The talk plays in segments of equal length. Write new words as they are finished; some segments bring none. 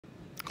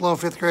Hello,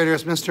 fifth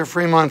graders. Mr.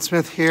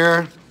 Fremont-Smith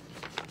here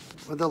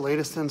with the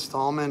latest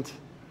installment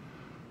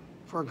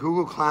for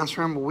Google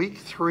Classroom, Week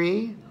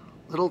 3,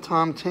 Little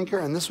Tom Tinker,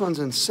 and this one's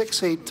in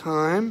 6/8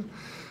 time.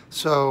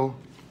 So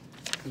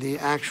the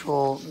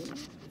actual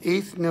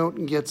eighth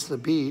note gets the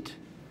beat,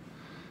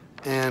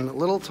 and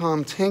Little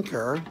Tom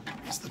Tinker,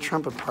 as the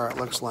trumpet part,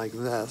 looks like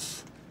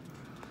this.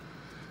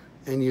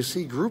 And you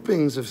see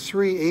groupings of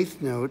 3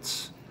 eighth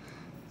notes,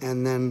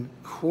 and then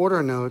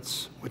quarter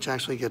notes, which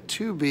actually get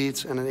 2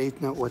 beats, and an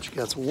eighth note, which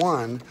gets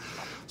 1.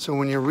 So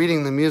when you're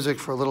reading the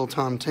music for Little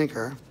Tom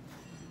Tinker,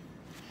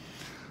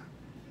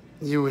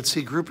 you would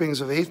see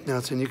groupings of eighth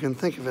notes, and you can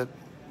think of it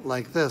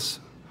like this: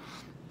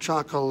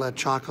 chocolate,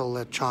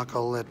 chocolate,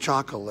 chocolate,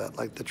 chocolate,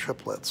 like the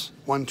triplets.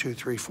 1, 2,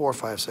 3, 4,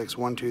 5, 6.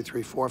 1, 2,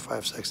 3, 4,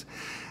 5, 6.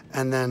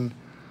 And then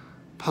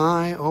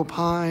pie, oh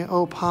pie,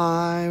 oh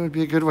pie would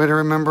be a good way to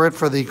remember it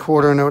for the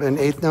quarter note and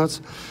eighth notes.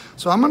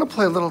 So I'm going to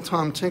play Little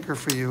Tom Tinker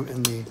for you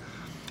in the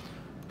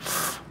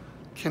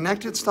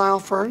connected style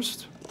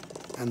first,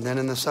 and then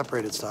in the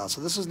separated style.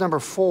 So this is number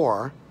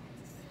 4,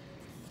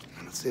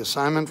 and it's the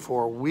assignment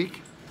for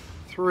week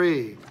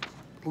 3,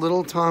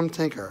 Little Tom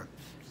Tinker.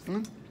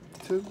 1,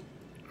 2,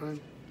 3.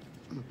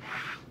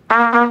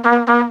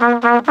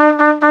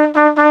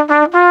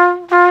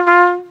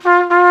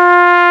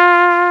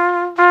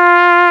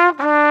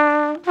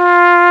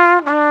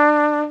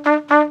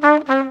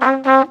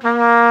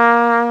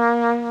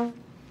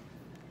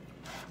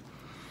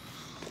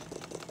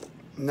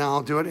 Now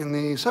I'll do it in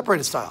the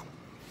separated style.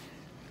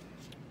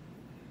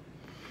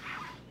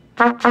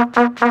 And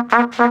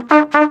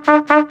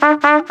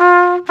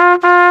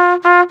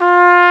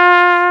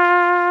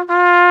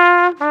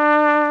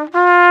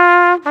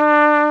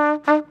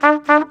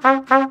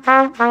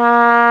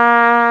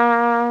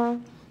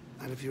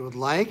if you would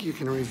like, you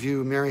can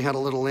review Mary Had a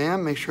Little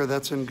Lamb, make sure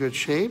that's in good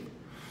shape,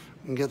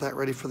 and get that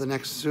ready for the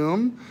next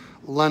Zoom.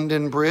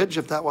 London Bridge,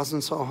 if that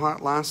wasn't so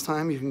hot last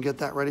time, you can get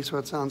that ready so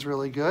it sounds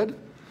really good.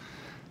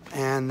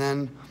 And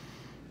then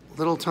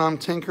Little Tom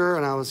Tinker,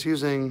 and I was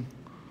using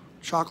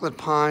chocolate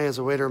pie as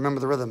a way to remember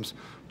the rhythms.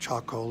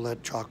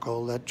 Chocolate,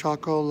 chocolate,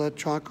 chocolate,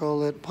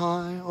 chocolate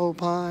pie, oh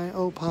pie,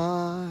 oh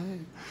pie.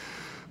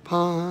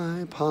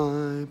 Pie,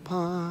 pie,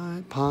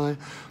 pie, pie,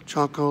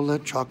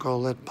 chocolate,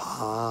 chocolate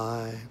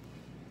pie.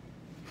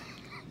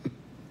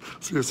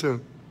 See you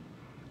soon.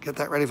 Get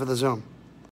that ready for the Zoom.